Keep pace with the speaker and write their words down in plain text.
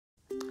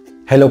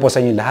Hello po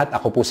sa inyo lahat,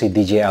 ako po si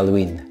DJ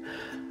Alwin.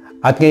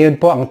 At ngayon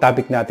po ang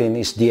topic natin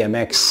is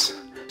DMX.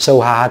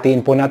 So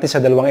hahatiin po natin sa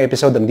dalawang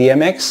episode ng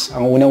DMX.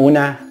 Ang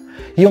una-una,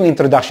 yung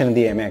introduction ng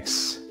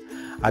DMX.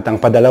 At ang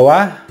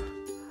padalawa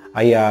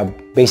ay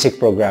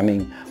basic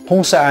programming,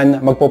 kung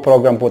saan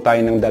magpo-program po tayo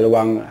ng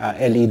dalawang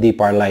LED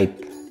par light.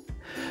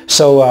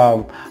 So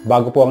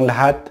bago po ang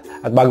lahat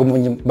at bago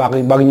niyo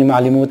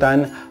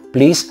makalimutan,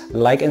 please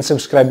like and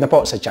subscribe na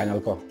po sa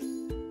channel ko.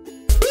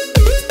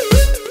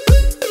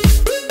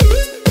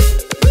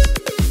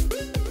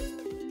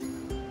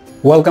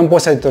 Welcome po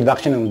sa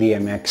introduction ng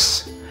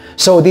DMX.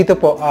 So dito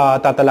po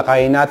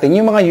tatalakayin natin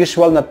yung mga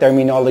usual na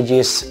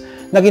terminologies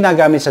na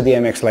ginagamit sa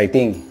DMX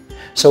Lighting.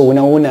 So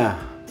unang-una,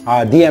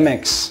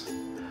 DMX,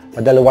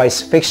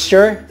 otherwise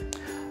fixture,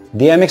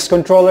 DMX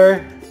controller,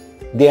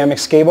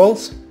 DMX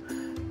cables,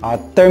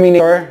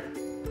 terminator,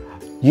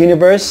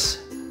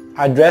 universe,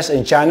 address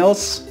and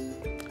channels,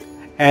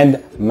 and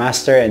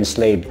master and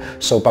slave.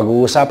 So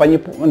pag-uusapan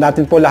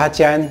natin po lahat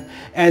yan,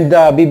 and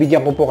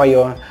bibigyan ko po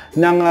kayo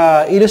ng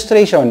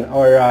illustration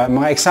or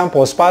mga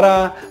examples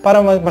para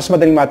mas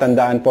madaling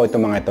matandaan po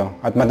itong mga ito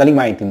at madaling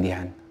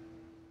maintindihan.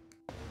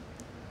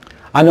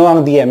 Ano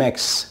ang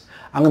DMX?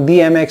 Ang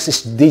DMX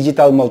is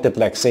digital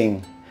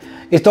multiplexing.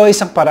 Ito ay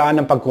isang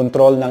paraan ng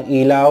pagkontrol ng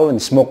ilaw,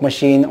 smoke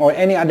machine, or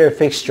any other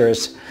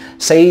fixtures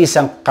sa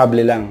isang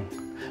kable lang.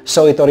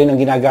 So ito rin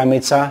ang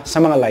ginagamit sa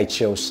mga light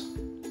shows.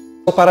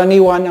 So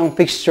karaniwan ang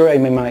fixture ay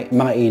may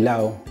mga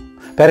ilaw.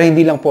 Pero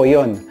hindi lang po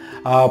yon.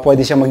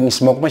 Pwede siya maging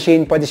smoke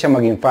machine, pwede siya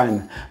maging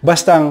fan.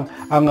 Basta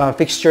ang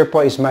fixture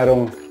po is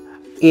mayroong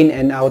in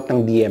and out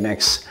ng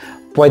DMX.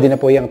 Pwede na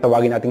po yung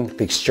tawagin nating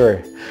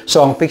fixture.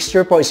 So ang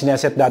fixture po is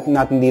sineset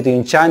natin dito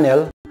yung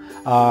channel.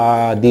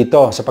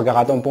 Dito, sa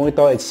pagkakataon po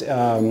ito, it's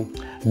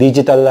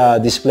digital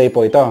display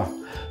po ito.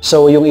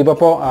 So yung iba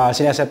po,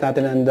 sineset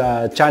natin ang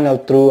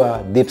channel through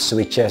dip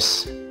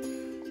switches.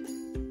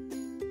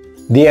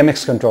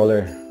 DMX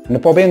controller. Ano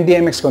po ba yung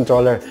DMX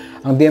controller?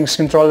 Ang DMX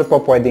controller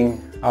po pwedeng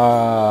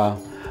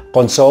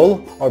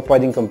console or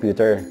pwedeng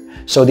computer.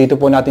 So dito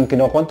po natin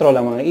kinokontrol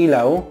ang mga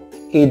ilaw,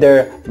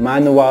 either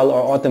manual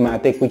or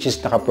automatic, which is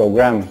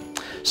nakaprogram.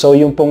 So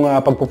yung pong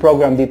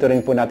pagpo-program dito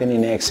rin po natin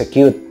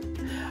ine-execute.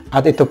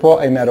 At ito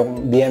po ay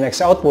merong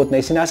DMX output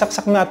na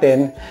isinasaksak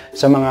natin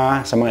sa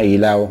mga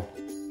ilaw.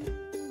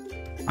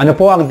 Ano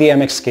po ang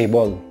DMX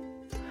cable?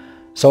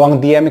 So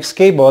ang DMX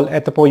cable,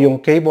 ito po yung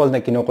cable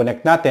na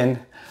kinoconnect natin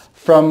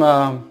from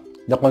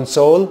the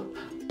console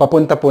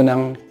papunta po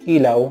ng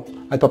ilaw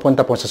at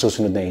papunta po sa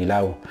susunod na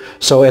ilaw.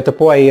 So ito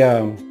po ay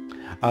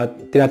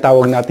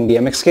tinatawag natin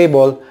DMX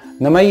cable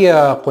na may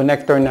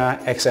connector na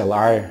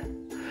XLR.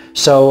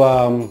 So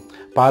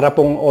para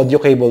pong audio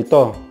cable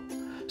to.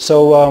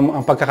 So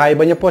ang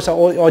pagkakaiba niya po sa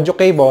audio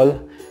cable,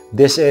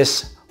 this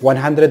is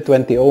 120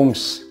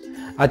 ohms.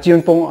 At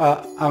yun pong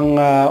ang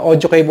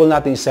audio cable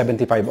natin is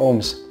 75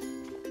 ohms.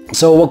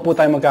 So wag po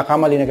tayong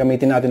magkakamali na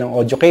gamitin natin ng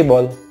audio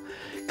cable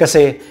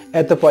kasi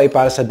ito po ay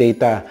para sa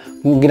data.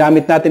 Kung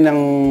ginamit natin ng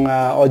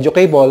audio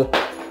cable,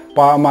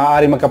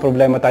 maaari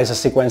magka-problema tayo sa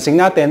sequencing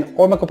natin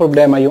o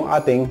magka-problema yung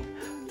ating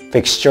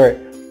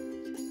fixture.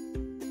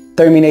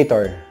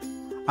 Terminator.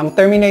 Ang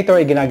terminator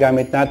ay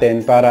ginagamit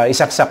natin para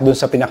isaksak dun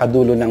sa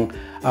pinakadulo ng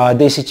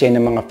daisy chain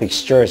ng mga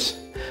fixtures.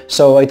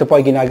 So ito po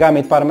ay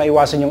ginagamit para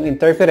maiwasan yung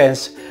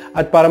interference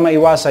at para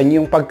maiwasan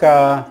yung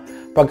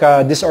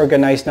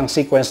pagka-disorganize ng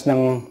sequence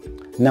ng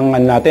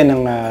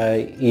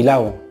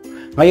ilaw.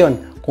 Ngayon,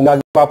 kung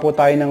gagawa po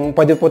tayo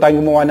pwede po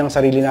tayong gumawa ng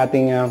sarili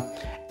nating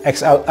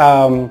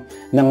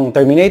ng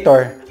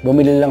terminator,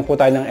 bumili lang po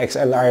tayo ng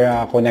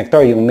XLR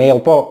connector, yung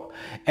male po.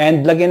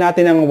 And lagyan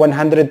natin ng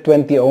 120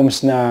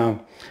 ohms na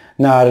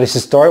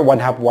resistor,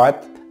 1/2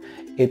 watt.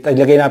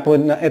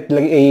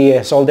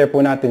 I-solder po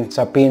natin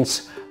sa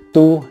pins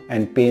 2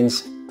 and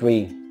pins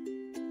 3.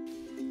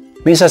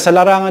 Minsan sa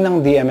larangan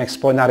ng DMX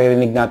po,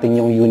 naririnig natin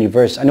yung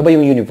universe. Ano ba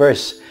yung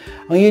universe?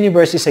 Ang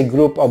universe is a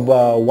group of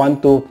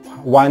 1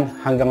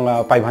 hanggang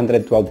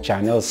 512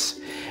 channels.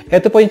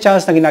 Ito po yung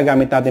channels na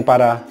ginagamit natin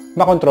para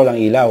makontrol ang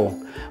ilaw.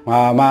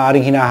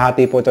 Maaaring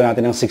hinahati po ito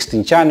natin ng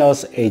 16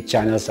 channels, 8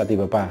 channels at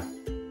iba pa.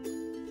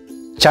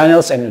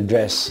 Channels and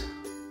address.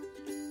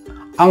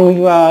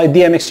 Ang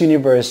DMX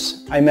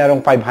universe ay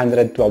merong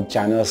 512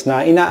 channels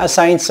na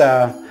ina-assign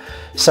sa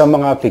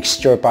mga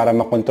fixture para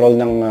makontrol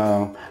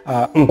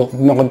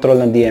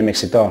ng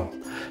DMX ito.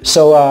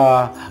 So,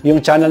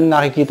 yung channel na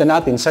nakikita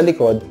natin sa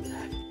likod,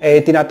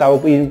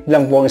 tinatawag yun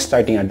lang po ang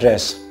starting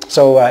address.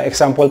 So,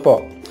 example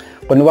po,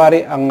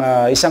 kunwari ang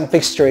isang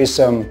fixture is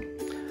 8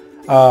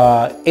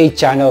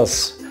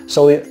 channels.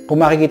 So,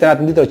 kung makikita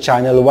natin dito,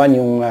 channel 1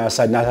 yung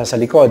nasa sa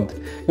likod.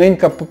 Ngayon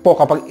po,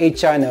 kapag 8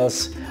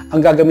 channels,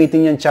 ang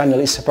gagamitin niyang channel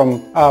is ang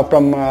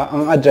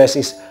address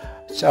is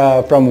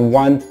from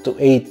 1 to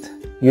 8.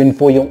 Yun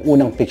po yung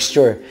unang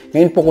fixture.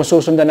 Ngayon po kung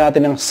susundan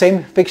natin ng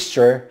same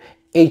fixture,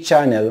 8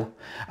 channel,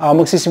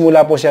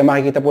 magsisimula po siya,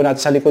 makikita po natin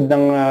sa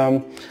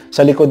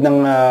likod ng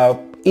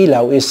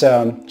ilaw is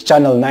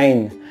channel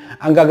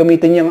 9. Ang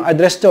gagamitin niyang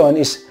address doon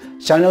is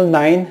channel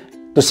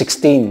 9 to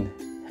 16.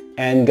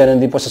 And ganoon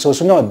din po sa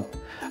susunod.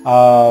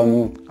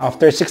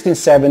 After 16,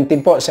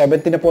 17 po,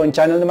 17 na po ang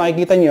channel na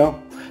makikita nyo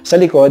sa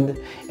likod,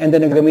 and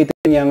then gagamitin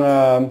niyang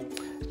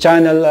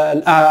channel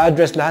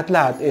address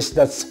lahat-lahat is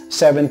that's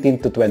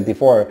 17 to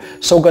 24.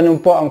 So ganun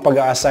po ang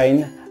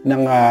pag-a-assign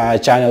ng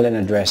channel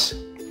and address.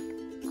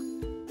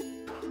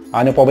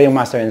 Ano po ba yung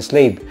master and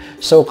slave?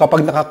 So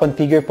kapag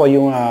naka-configure po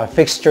yung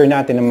fixture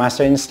natin ng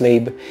master and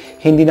slave,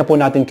 hindi na po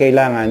natin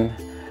kailangan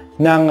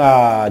ng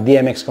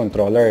DMX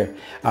controller.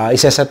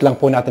 Isa-set lang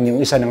po natin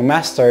yung isa ng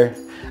master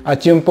at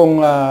yung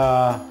pong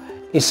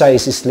isa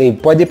is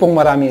slave. Pwede pong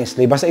marami ang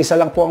slave. Basta isa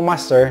lang po ang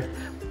master,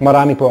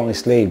 marami po ang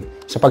slave.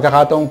 Sa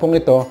pagkakataong pong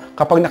ito,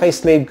 kapag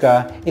naka-slave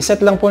ka, iset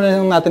lang po na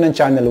natin ng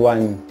channel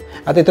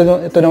 1. At ito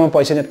naman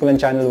po, isinet ko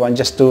ng channel 1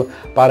 just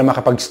para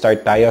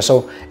makapag-start tayo.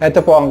 So,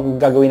 ito po ang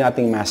gagawin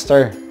nating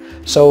master.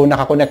 So,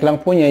 nakakonect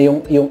lang po niya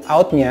yung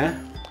out niya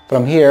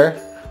from here,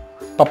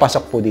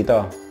 papasok po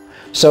dito.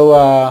 So,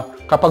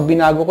 kapag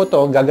binago ko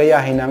to,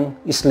 gagayahin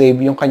ng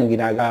slave yung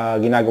kanyang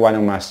ginagawa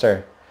ng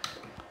master.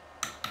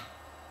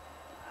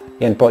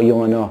 Yan po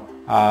yung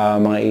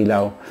mga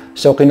ilaw.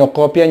 So,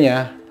 kinokopya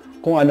niya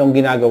kung anong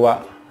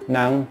ginagawa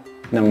ng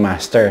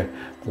master.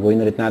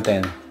 Gawin ulit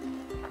natin.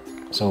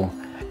 So,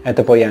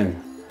 ito po yan.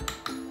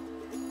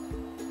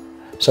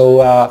 So,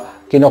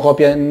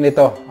 kinokopya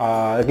nito.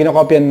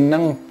 Kinokopya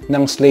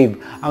ng slave.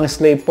 Ang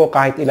slave po,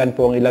 kahit ilan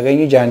po ang ilagay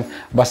nyo dyan,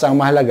 basta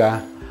ang mahalaga,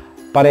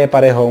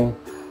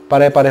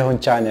 pare-parehong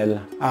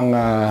channel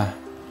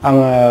ang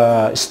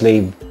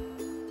slave.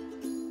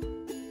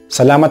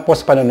 Salamat po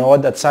sa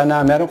panonood at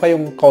sana meron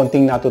kayong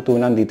kaunting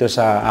natutunan dito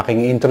sa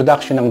aking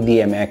introduction ng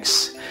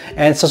DMX.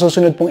 And sa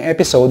susunod pong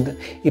episode,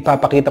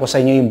 ipapakita ko sa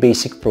inyo yung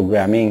basic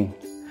programming.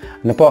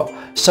 Ano po?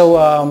 So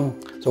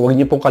huwag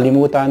niyo pong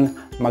kalimutan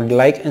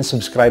mag-like and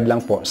subscribe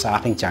lang po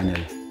sa aking channel.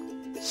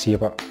 See you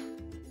po.